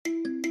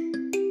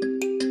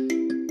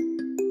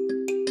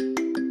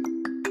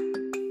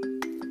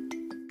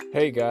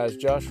Hey guys,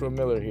 Joshua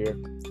Miller here.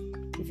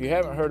 If you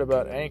haven't heard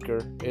about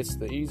Anchor, it's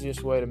the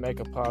easiest way to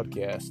make a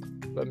podcast.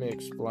 Let me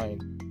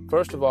explain.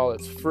 First of all,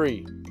 it's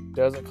free. It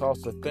doesn't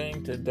cost a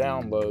thing to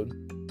download.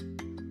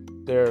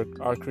 There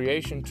are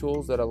creation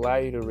tools that allow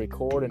you to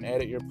record and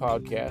edit your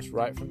podcast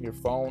right from your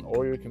phone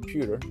or your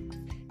computer.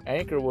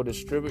 Anchor will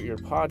distribute your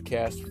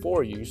podcast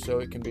for you so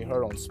it can be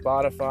heard on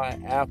Spotify,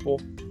 Apple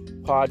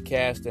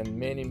Podcast, and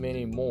many,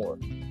 many more.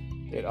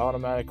 It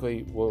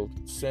automatically will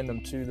send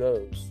them to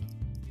those.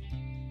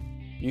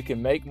 You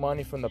can make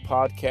money from the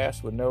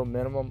podcast with no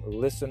minimum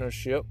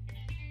listenership.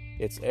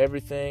 It's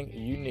everything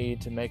you need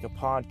to make a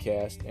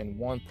podcast in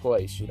one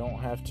place. You don't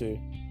have to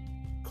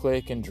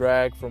click and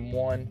drag from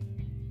one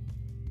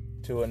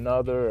to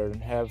another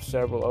and have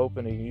several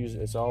open and use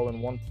it. It's all in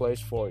one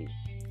place for you.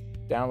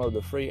 Download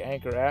the free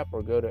Anchor app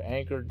or go to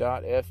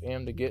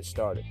anchor.fm to get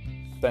started.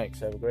 Thanks.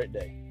 Have a great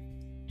day.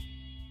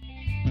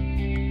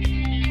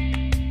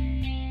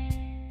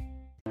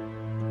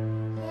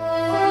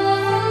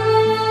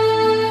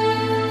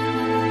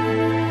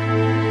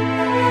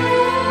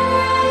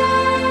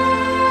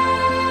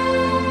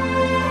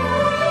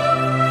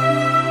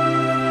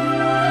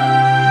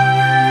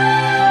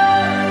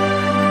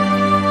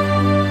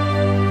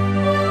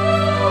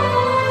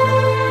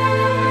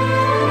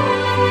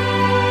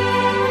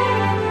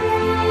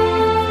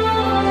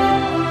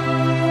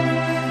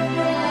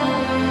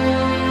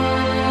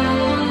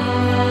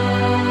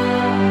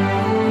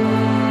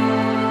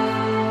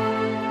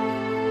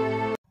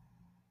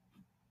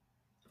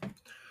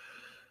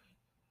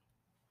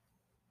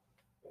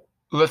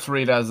 Let's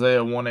read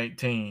Isaiah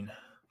 1:18.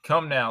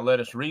 Come now, let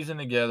us reason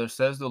together,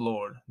 says the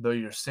Lord. Though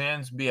your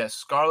sins be as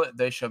scarlet,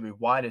 they shall be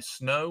white as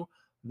snow.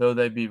 Though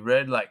they be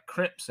red like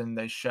crimson,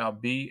 they shall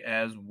be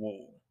as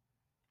wool.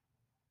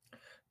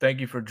 Thank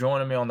you for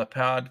joining me on the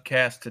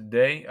podcast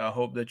today. I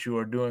hope that you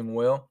are doing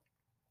well.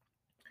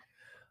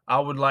 I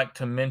would like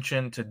to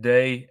mention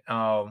today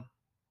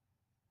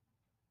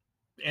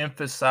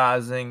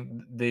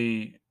emphasizing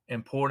the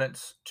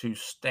importance to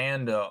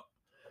stand up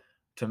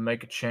to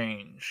make a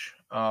change.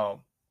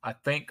 I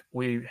think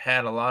we've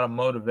had a lot of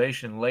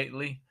motivation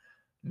lately,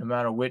 no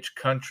matter which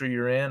country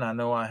you're in. I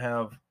know I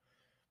have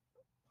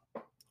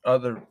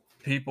other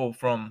people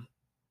from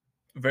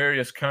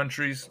various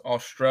countries,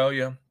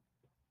 Australia,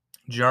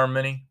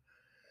 Germany,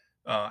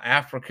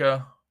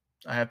 Africa.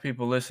 I have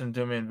people listening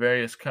to me in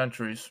various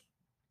countries.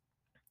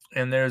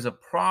 And there's a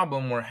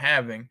problem we're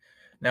having.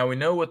 Now, we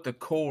know what the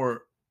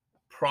core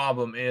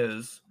problem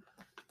is,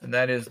 and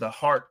that is the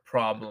heart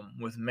problem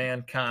with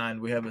mankind.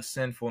 We have a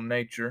sinful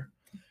nature,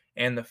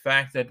 and the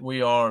fact that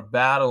we are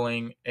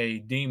battling a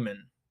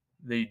demon,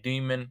 the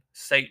demon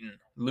Satan,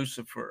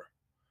 Lucifer,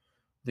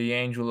 the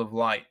angel of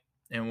light.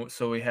 And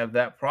so we have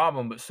that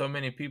problem, but so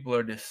many people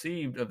are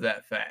deceived of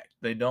that fact.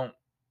 They don't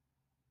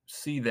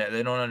see that.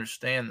 They don't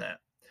understand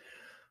that.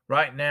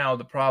 Right now,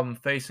 the problem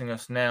facing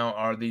us now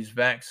are these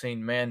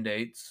vaccine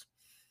mandates,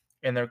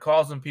 and they're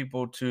causing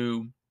people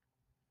to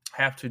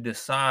have to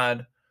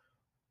decide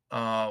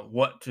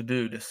what to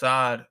do,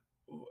 decide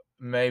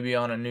maybe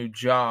on a new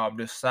job,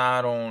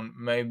 decide on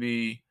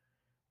maybe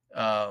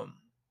are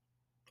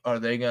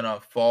they going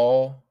to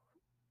fall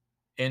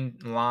in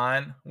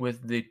line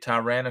with the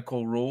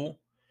tyrannical rule,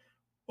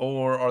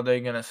 or are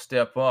they going to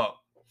step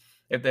up?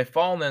 If they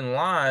fall in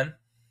line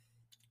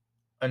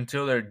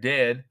until they're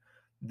dead,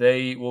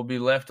 they will be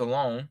left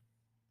alone.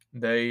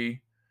 Their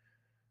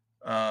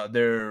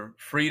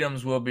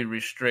freedoms will be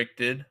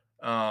restricted.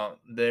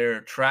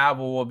 Their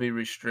travel will be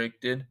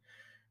restricted.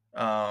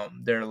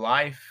 Their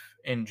life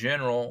in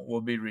general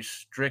will be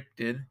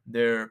restricted.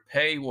 Their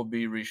pay will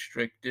be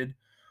restricted.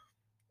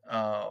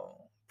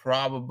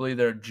 Probably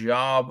their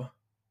job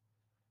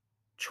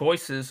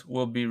choices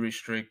will be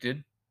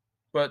restricted.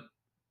 But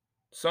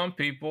some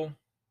people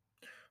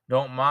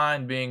don't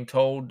mind being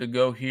told to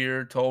go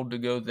here, told to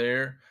go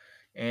there,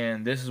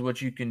 and this is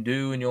what you can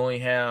do, and you only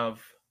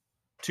have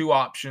 2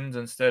 options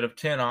instead of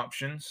 10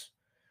 options.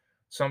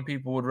 Some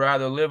people would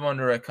rather live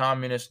under a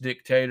communist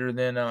dictator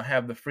than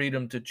have the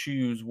freedom to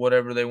choose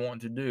whatever they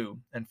want to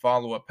do and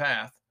follow a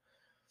path.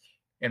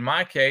 In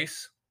my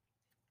case,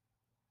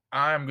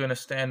 I'm going to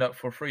stand up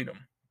for freedom,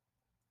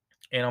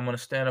 and I'm going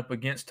to stand up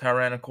against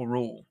tyrannical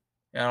rule,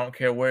 and I don't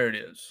care where it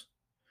is.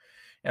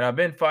 And I've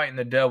been fighting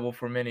the devil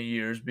for many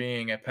years,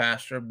 being a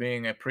pastor,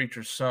 being a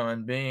preacher's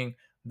son, being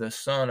the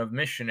son of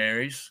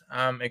missionaries.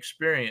 I'm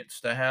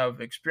experienced. I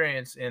have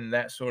experience in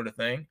that sort of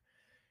thing.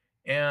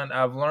 And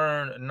I've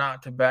learned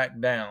not to back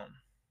down.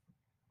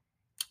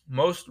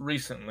 Most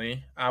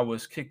recently, I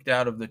was kicked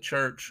out of the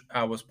church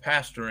I was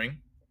pastoring.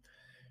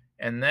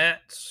 And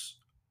that's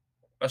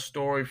a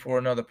story for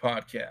another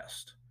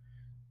podcast.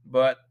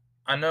 But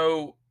I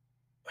know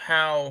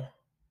how,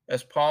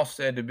 as Paul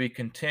said, to be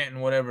content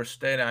in whatever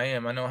state I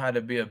am. I know how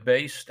to be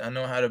abased. I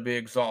know how to be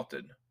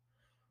exalted.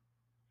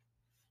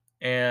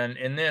 And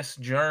in this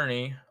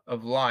journey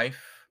of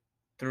life,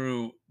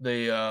 through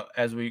the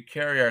as we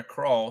carry our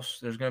cross,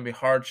 there's going to be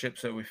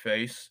hardships that we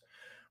face,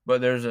 but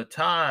there's a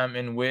time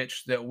in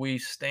which that we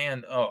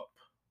stand up.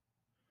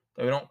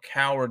 that we don't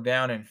cower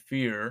down in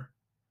fear,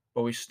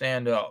 but we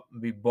stand up,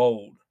 be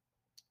bold,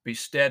 be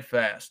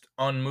steadfast,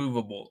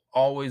 unmovable,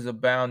 always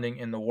abounding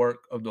in the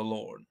work of the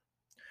Lord.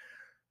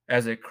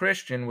 As a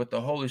Christian with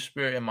the Holy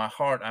Spirit in my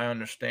heart, I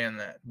understand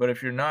that. But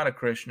if you're not a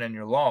Christian and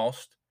you're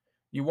lost,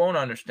 you won't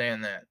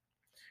understand that.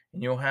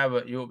 And you'll have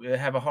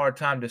a hard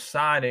time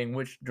deciding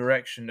which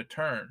direction to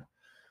turn.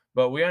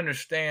 But we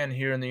understand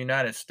here in the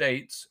United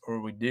States, or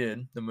we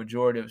did, the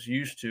majority of us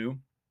used to,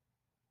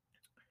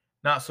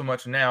 not so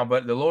much now,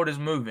 but the Lord is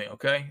moving,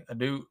 okay? I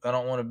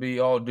don't want to be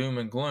all doom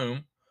and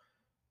gloom,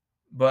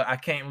 but I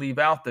can't leave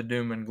out the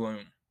doom and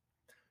gloom.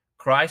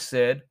 Christ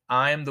said,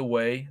 I am the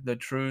way, the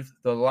truth,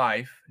 the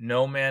life.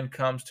 No man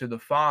comes to the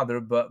Father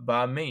but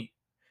by me.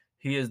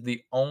 He is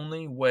the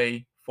only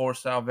way for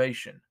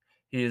salvation.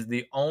 He is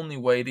the only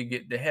way to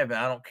get to heaven.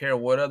 I don't care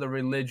what other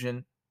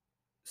religion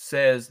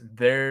says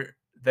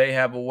they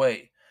have a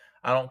way.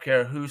 I don't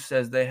care who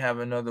says they have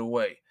another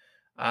way.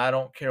 I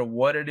don't care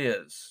what it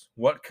is,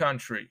 what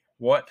country,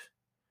 what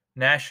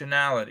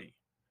nationality.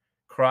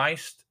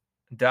 Christ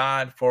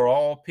died for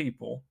all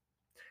people,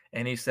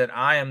 and he said,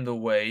 I am the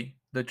way,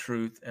 the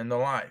truth, and the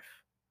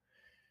life.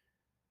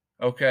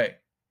 Okay,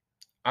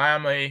 I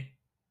am a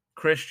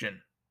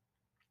Christian.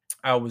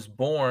 I was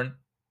born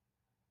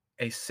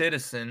a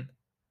citizen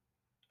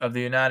of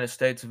the United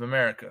States of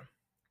America.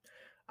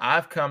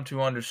 I've come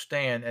to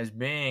understand, as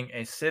being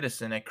a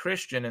citizen, a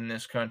Christian in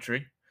this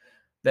country,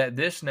 that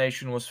this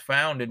nation was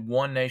founded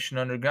one nation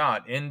under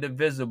God,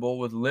 indivisible,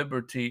 with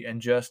liberty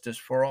and justice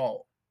for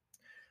all.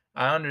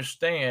 I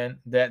understand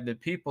that the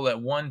people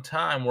at one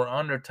time were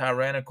under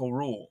tyrannical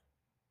rule,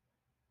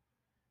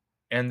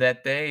 and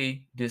that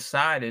they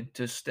decided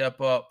to step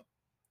up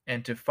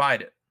and to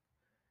fight it.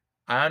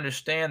 I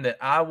understand that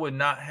I would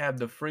not have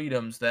the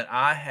freedoms that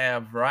I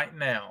have right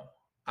now.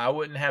 I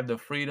wouldn't have the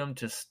freedom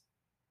to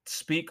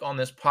speak on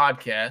this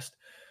podcast.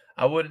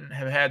 I wouldn't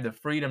have had the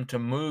freedom to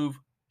move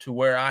to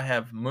where I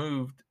have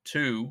moved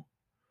to.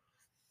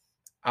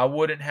 I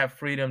wouldn't have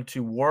freedom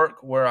to work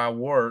where I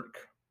work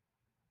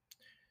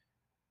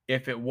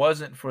if it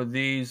wasn't for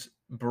these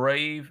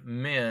brave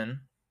men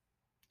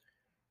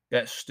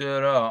that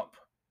stood up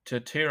to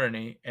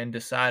tyranny and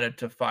decided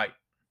to fight.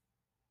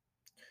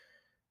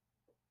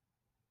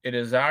 It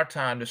is our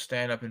time to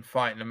stand up and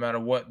fight, no matter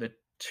what the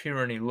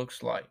tyranny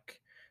looks like.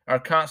 Our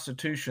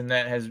Constitution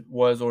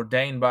was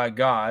ordained by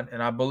God,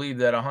 and I believe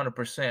that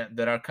 100%,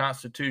 that our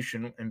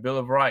Constitution and Bill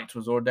of Rights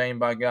was ordained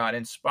by God,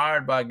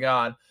 inspired by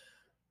God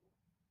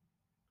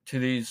to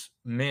these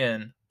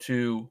men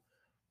to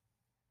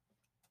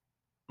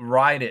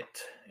write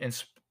it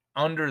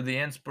under the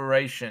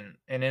inspiration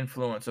and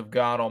influence of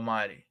God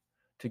Almighty,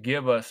 to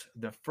give us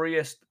the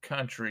freest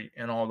country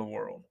in all the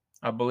world.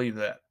 I believe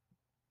that.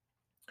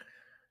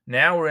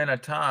 Now we're in a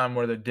time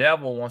where the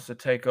devil wants to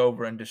take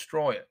over and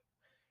destroy it.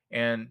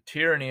 And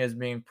tyranny is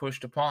being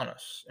pushed upon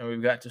us. And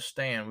we've got to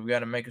stand. We've got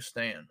to make a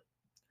stand.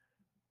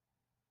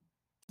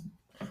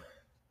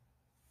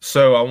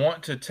 So I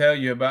want to tell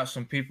you about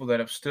some people that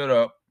have stood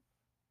up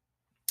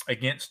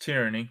against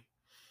tyranny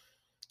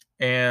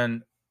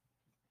and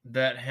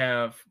that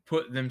have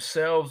put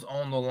themselves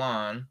on the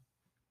line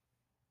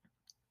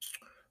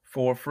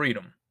for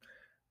freedom.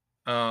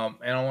 And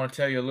I want to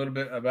tell you a little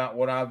bit about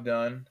what I've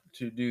done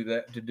to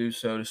do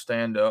so, to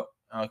stand up,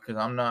 because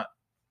I'm not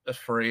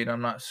afraid.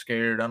 I'm not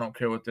scared. I don't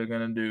care what they're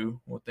going to do,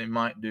 what they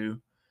might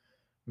do.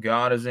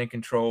 God is in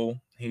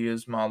control. He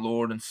is my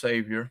Lord and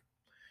Savior.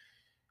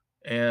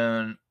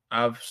 And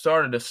I've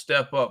started to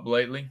step up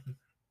lately,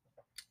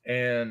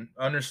 and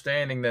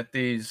understanding that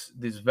these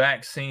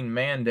vaccine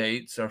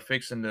mandates are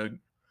fixing to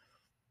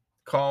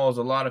cause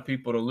a lot of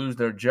people to lose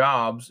their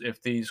jobs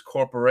if these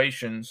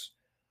corporations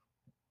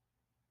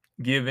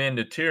give in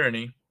to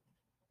tyranny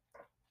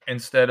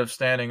instead of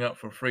standing up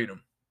for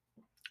freedom.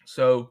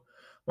 So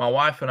my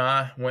wife and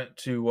I went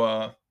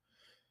to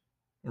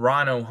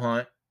rhino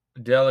hunt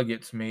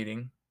delegates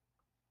meeting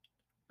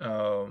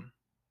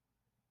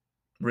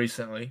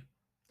recently,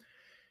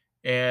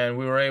 and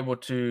we were able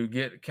to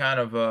get kind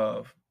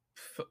of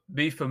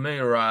be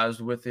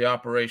familiarized with the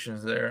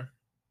operations there.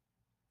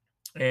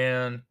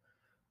 And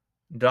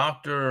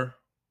Dr.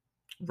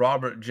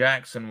 Robert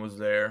Jackson was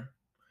there,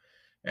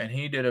 and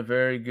he did a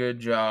very good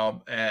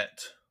job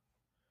at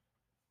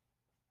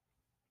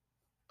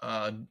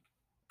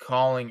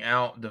calling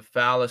out the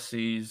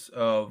fallacies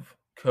of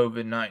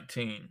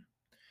COVID-19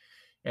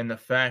 and the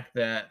fact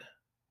that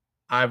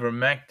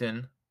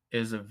ivermectin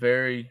is a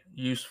very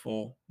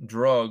useful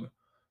drug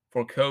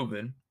for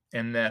COVID,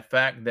 and the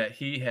fact that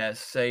he has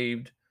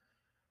saved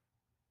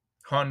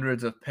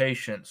hundreds of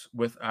patients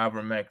with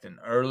ivermectin,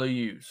 early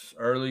use,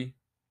 early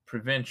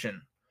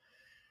prevention.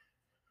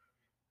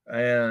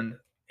 And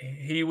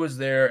he was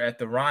there at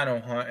the rhino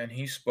hunt, and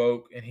he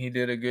spoke, and he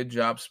did a good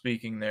job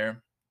speaking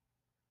there.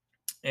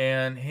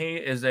 And he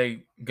is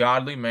a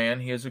godly man.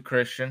 He is a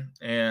Christian,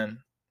 and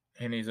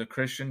he's a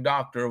Christian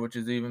doctor, which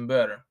is even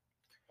better.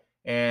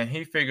 And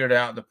he figured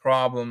out the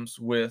problems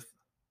with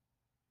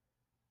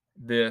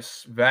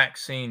this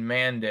vaccine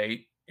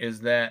mandate is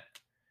that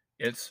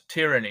it's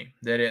tyranny,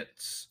 that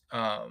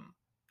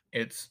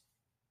it's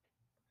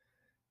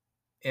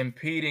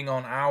impeding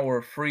on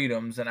our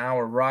freedoms and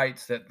our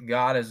rights that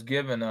God has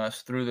given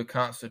us through the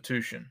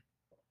Constitution.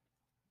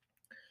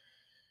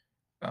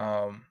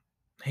 Um,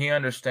 he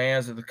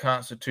understands that the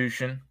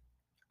Constitution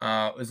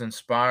is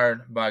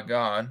inspired by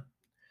God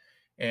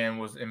and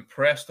was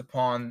impressed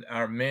upon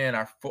our men,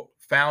 our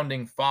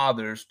founding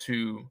fathers,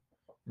 to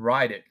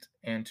write it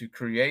and to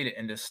create it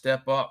and to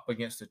step up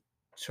against the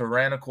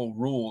tyrannical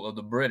rule of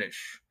the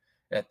British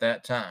at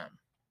that time.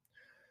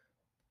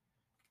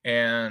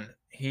 And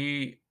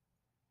he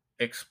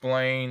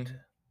explained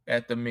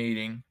at the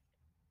meeting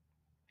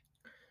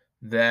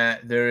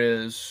that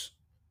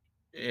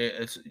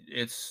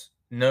it's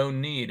no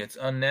need, it's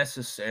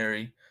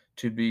unnecessary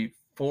to be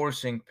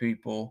forcing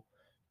people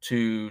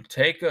to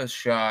take a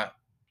shot,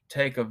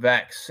 take a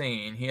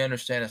vaccine. He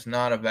understands it's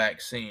not a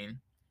vaccine.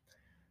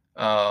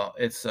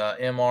 It's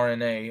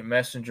mRNA,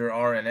 messenger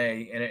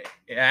RNA, and it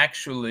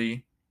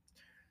actually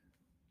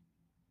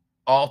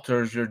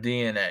alters your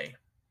DNA.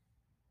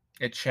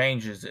 It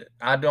changes it.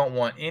 I don't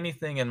want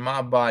anything in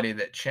my body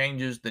that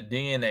changes the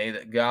DNA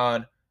that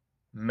God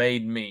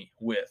made me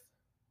with.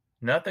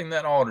 Nothing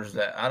that alters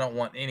that. I don't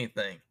want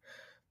anything.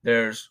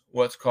 There's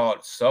what's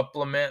called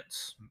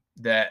supplements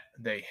that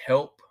they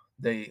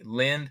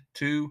lend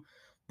to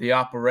the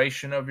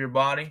operation of your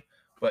body,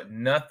 but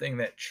nothing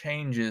that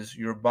changes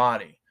your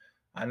body.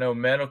 I know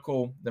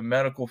the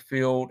medical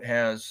field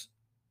has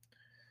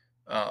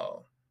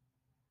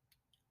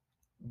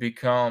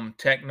become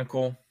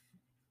technical,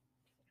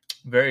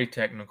 very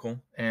technical,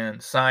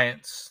 and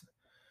science,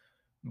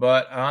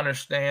 but I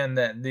understand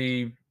that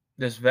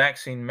this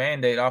vaccine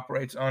mandate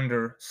operates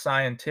under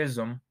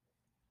scientism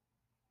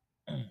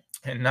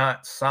and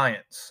not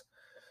science.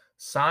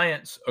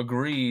 Science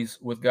agrees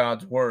with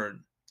God's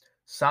word.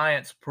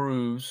 Science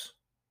proves,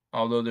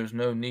 although there's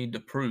no need to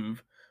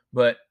prove,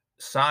 but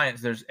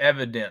there's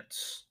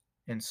evidence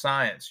in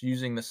science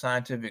using the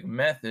scientific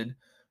method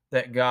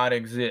that God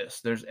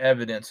exists. There's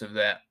evidence of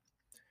that.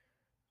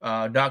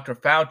 Dr.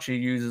 Fauci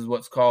uses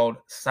what's called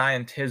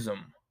scientism,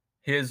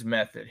 his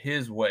method,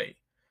 his way,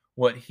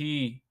 what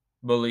he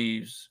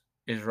believes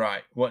is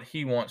right, what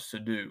he wants to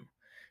do.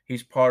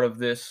 He's part of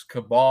this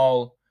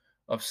cabal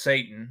of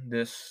Satan,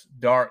 this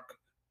dark,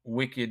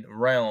 wicked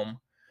realm,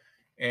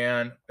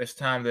 and it's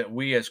time that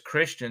we as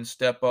Christians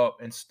step up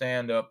and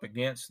stand up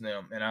against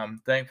them. And I'm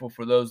thankful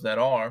for those that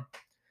are.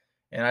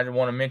 And I just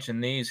want to mention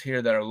these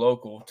here that are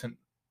local,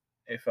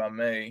 if I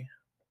may.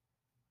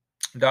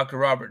 Dr.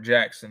 Robert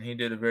Jackson, he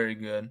did a very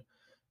good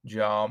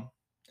job.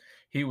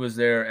 He was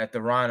there at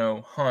the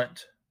Rhino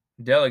Hunt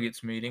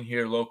delegates meeting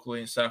here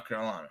locally in South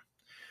Carolina.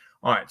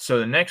 All right, so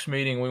the next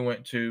meeting we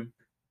went to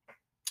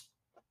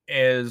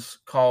is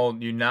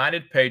called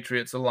United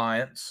Patriots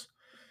Alliance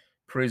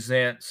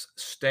presents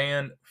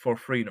Stand for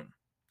Freedom.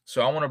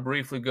 So I want to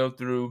briefly go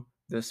through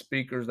the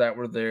speakers that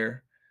were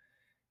there.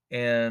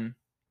 And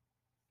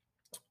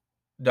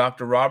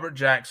Dr. Robert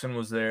Jackson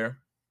was there.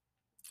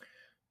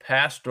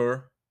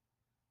 Pastor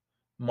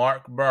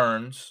Mark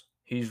Burns,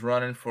 he's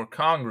running for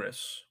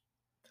Congress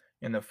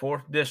in the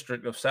 4th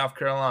District of South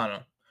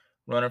Carolina,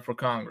 running for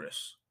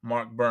Congress.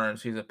 Mark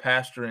Burns, he's a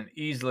pastor in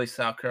Easley,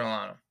 South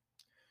Carolina.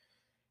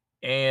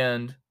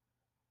 And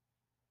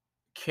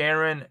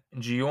Karen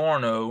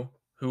Giorno,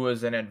 who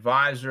is an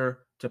advisor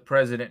to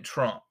President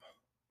Trump,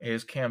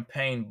 his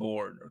campaign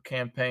board or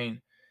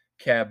campaign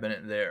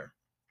cabinet there.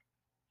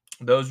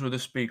 Those were the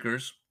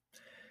speakers.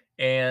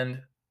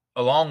 And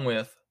along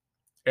with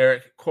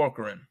Eric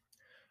Corcoran.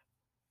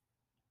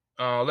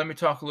 Let me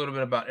talk a little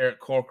bit about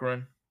Eric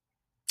Corcoran.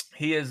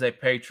 He is a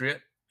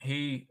patriot.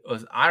 He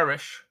was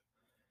Irish,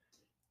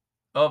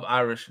 of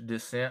Irish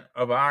descent,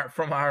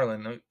 from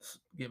Ireland. Let's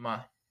get my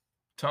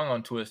tongue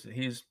untwisted.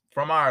 He's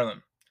from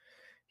Ireland.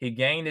 He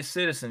gained his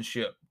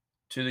citizenship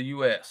to the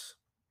U.S.,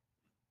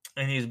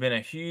 and he's been a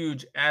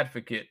huge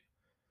advocate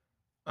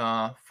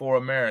for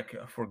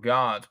America, for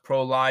God's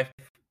pro-life,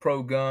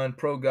 pro-gun,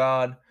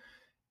 pro-God,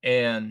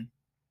 and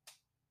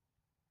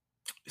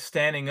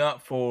standing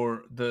up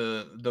for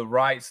the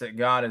rights that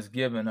God has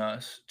given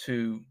us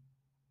to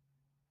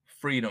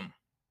freedom,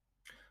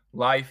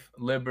 life,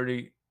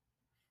 liberty,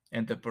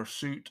 and the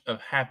pursuit of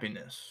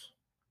happiness.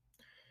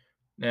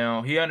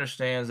 Now, he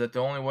understands that the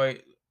only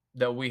way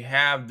that we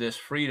have this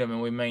freedom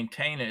and we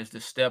maintain it is to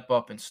step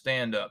up and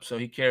stand up. So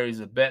he carries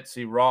a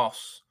Betsy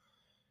Ross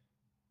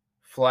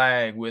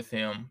flag with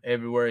him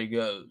everywhere he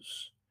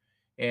goes.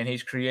 And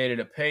he's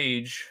created a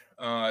page.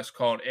 It's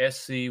called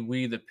SC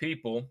We the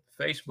People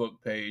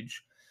Facebook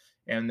page.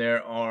 And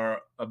there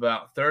are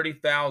about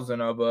 30,000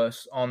 of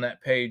us on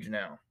that page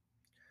now.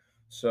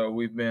 So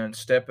we've been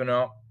stepping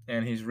up,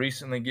 and he's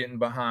recently getting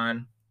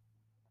behind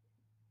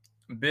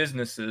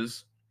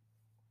businesses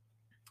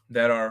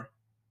that are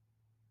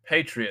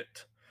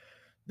patriot,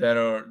 that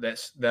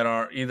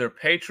are either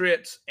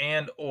patriots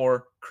and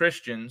or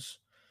Christians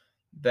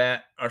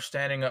that are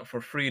standing up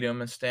for freedom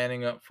and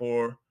standing up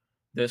for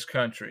this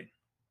country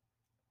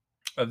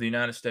of the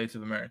United States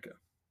of America.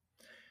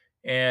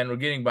 And we're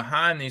getting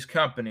behind these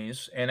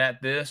companies. And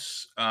at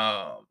this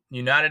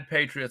United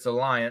Patriots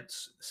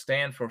Alliance,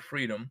 Stand for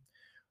Freedom,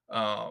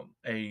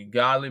 a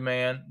godly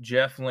man,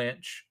 Jeff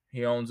Lynch,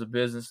 he owns a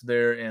business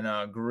there in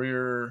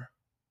Greenville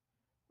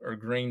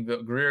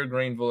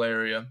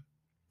area,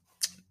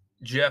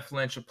 Jeff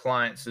Lynch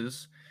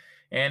Appliances.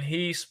 And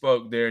he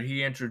spoke there.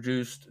 He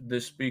introduced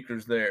the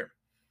speakers there.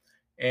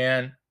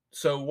 And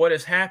so what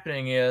is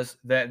happening is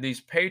that these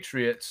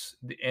patriots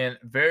and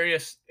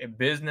various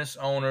business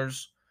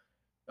owners,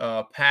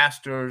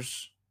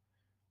 pastors,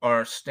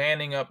 are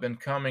standing up and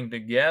coming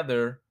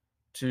together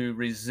to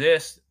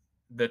resist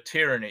the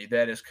tyranny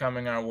that is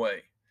coming our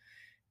way.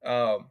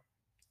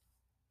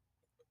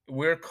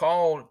 We're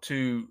called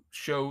to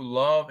show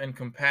love and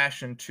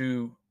compassion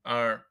to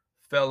our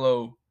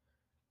fellow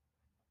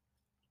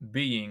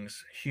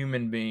beings,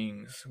 human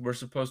beings. We're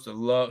supposed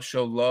to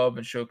show love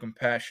and show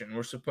compassion.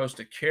 We're supposed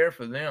to care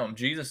for them.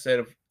 Jesus said,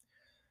 if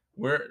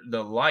we're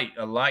the light,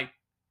 a light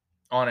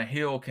on a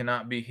hill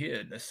cannot be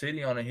hid. A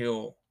city on a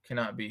hill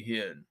cannot be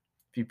hid.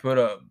 If you put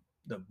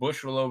the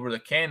bushel over the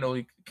candle,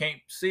 you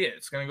can't see it.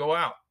 It's going to go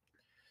out.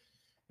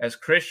 As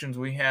Christians,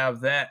 we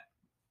have that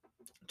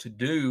to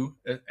do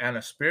on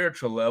a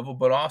spiritual level,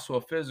 but also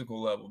a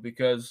physical level,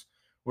 because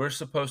we're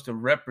supposed to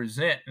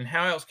represent. And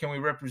how else can we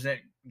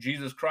represent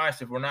Jesus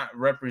Christ if we're not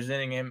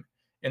representing him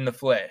in the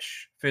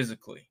flesh,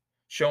 physically,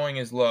 showing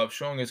his love,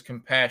 showing his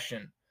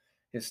compassion,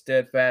 his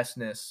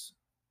steadfastness?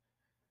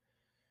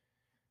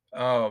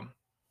 So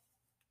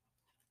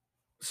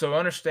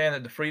understand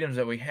that the freedoms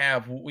that we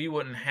have, we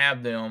wouldn't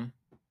have them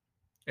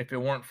if it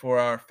weren't for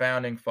our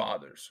founding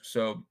fathers.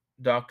 So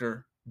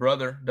Dr.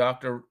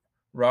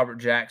 Robert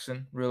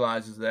Jackson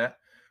realizes that.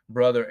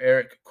 Brother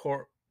Eric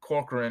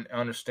Corcoran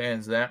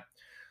understands that.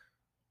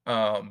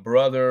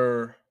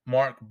 Brother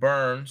Mark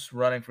Burns,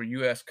 running for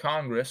U.S.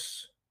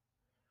 Congress,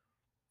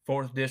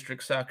 4th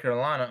District, South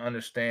Carolina,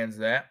 understands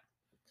that.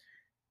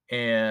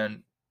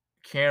 And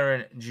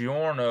Karen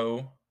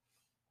Giorno,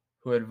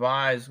 who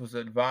was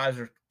an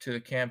advisor to the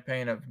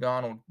campaign of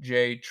Donald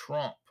J.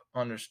 Trump,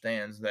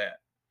 understands that.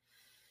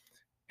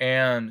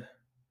 And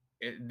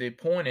the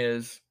point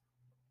is,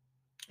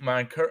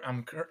 I'm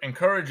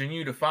encouraging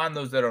you to find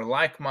those that are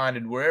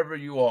like-minded wherever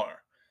you are,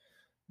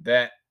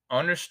 that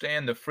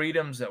understand the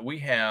freedoms that we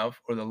have,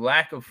 or the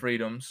lack of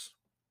freedoms,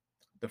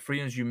 the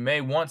freedoms you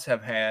may once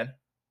have had,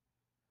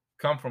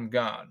 come from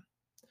God.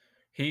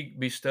 He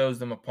bestows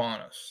them upon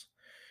us.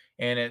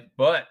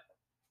 But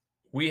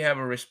we have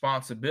a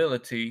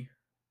responsibility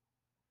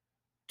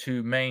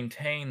to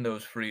maintain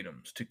those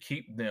freedoms, to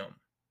keep them.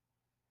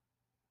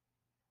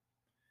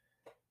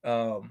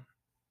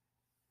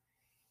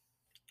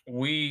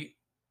 We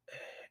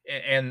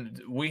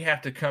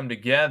have to come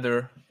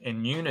together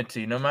in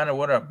unity, no matter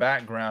what our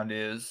background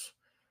is,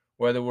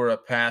 whether we're a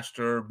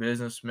pastor,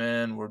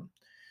 businessman, we're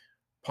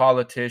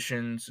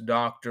politicians,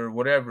 doctor,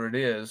 whatever it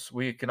is.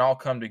 We can all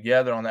come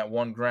together on that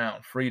one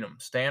ground: freedom.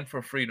 Stand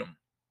for freedom.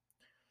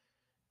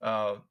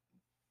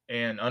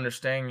 And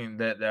understanding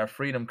that our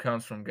freedom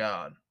comes from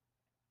God.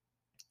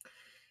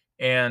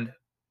 And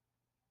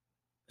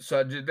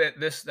so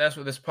that's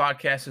what this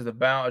podcast is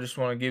about. I just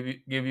want to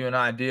give you an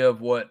idea of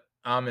what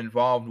I'm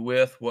involved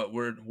with, what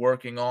we're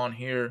working on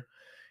here.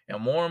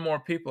 And more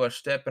people are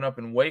stepping up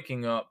and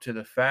waking up to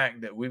the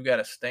fact that we've got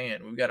to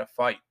stand, we've got to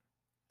fight,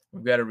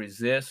 we've got to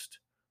resist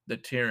the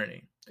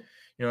tyranny.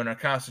 In our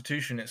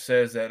Constitution, it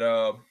says that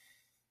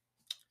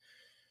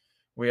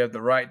we have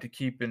the right to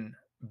keep and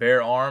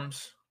bear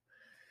arms,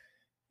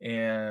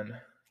 and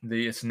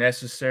it's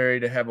necessary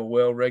to have a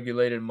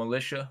well-regulated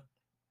militia.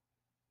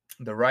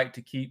 The right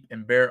to keep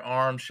and bear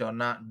arms shall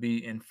not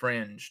be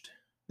infringed.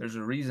 There's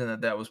a reason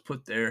that was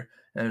put there,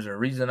 and there's a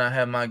reason I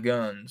have my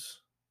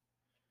guns.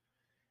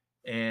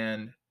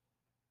 And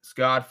it's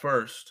God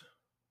first,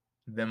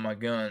 then my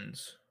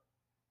guns.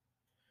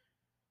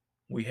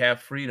 We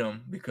have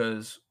freedom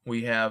because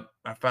we have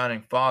our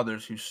founding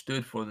fathers who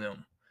stood for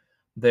them.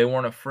 They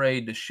weren't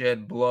afraid to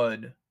shed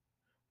blood.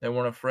 They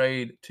weren't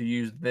afraid to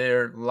use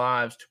their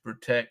lives to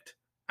protect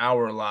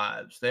our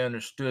lives. They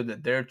understood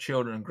that their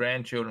children,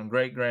 grandchildren,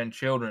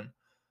 great-grandchildren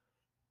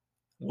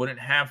wouldn't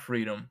have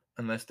freedom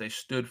unless they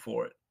stood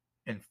for it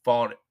and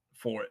fought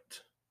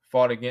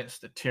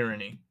against the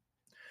tyranny.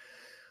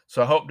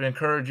 So I hope to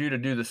encourage you to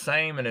do the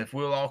same. And if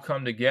we'll all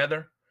come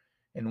together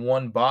in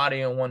one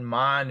body and one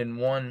mind and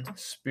one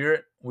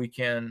spirit, we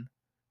can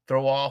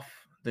throw off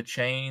the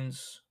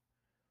chains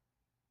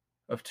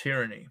of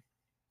tyranny.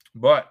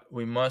 But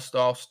we must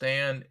all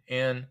stand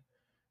in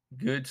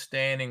good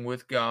standing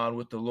with God,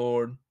 with the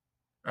Lord,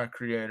 our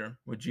Creator,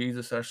 with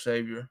Jesus, our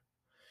Savior.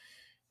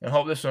 And I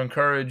hope this will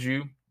encourage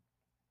you.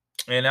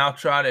 And I'll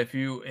try to, if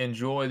you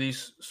enjoy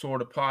these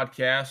sort of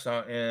podcasts,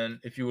 and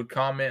if you would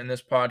comment in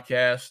this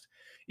podcast,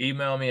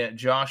 email me at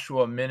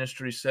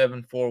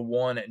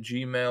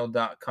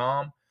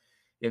joshuaministry741@gmail.com.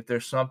 If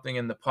there's something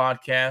in the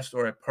podcast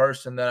or a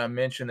person that I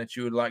mentioned that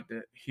you would like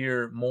to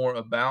hear more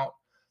about,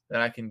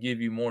 that I can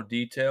give you more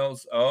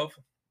details of,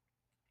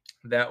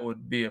 that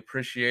would be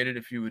appreciated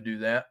if you would do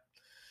that.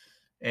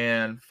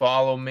 and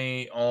follow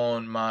me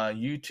on my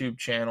YouTube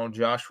channel,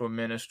 Joshua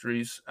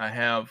Ministries. I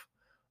have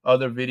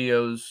other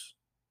videos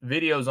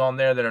on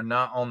there that are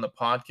not on the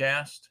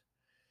podcast.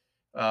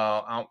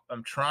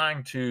 I'm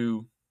trying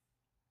to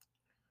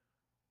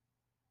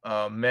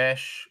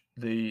mesh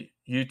the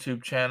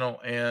YouTube channel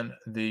and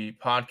the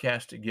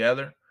podcast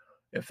together,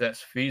 if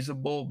that's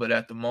feasible. But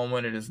at the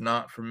moment, it is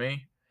not for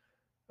me.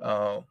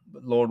 But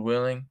Lord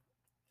willing,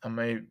 I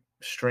may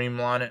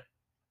streamline it.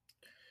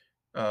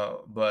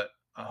 But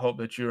I hope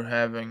that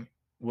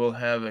will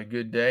have a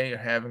good day, or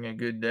having a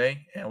good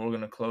day, and we're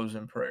going to close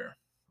in prayer.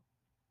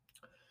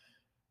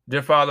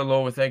 Dear Father,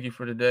 Lord, we thank you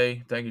for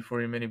today. Thank you for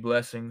your many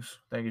blessings.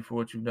 Thank you for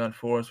what you've done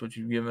for us, what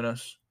you've given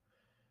us.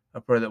 I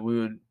pray that we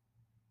would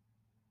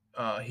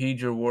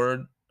heed your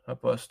word.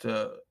 Help us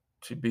to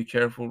be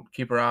careful,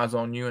 keep our eyes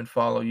on you and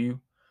follow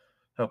you.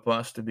 Help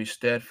us to be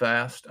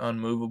steadfast,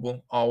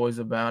 unmovable, always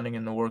abounding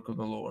in the work of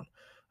the Lord.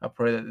 I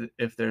pray that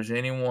if there's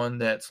anyone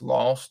that's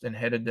lost and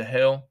headed to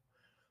hell,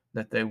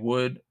 that they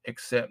would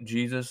accept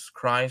Jesus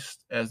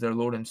Christ as their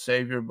Lord and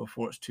Savior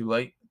before it's too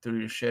late. Through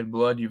your shed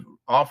blood, you've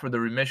offered the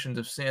remissions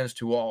of sins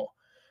to all.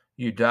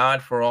 You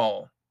died for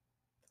all.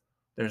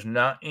 There's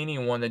not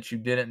anyone that you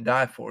didn't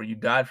die for. You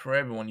died for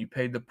everyone. You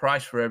paid the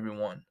price for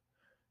everyone.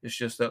 It's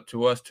just up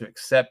to us to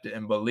accept it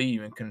and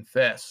believe and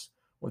confess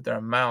with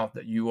our mouth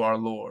that you are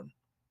Lord.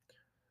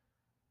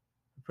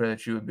 I pray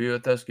that you would be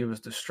with us, give us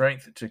the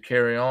strength to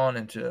carry on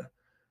and to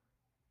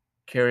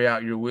carry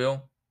out your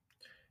will.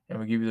 And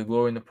we give you the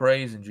glory and the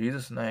praise in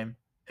Jesus' name.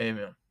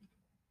 Amen.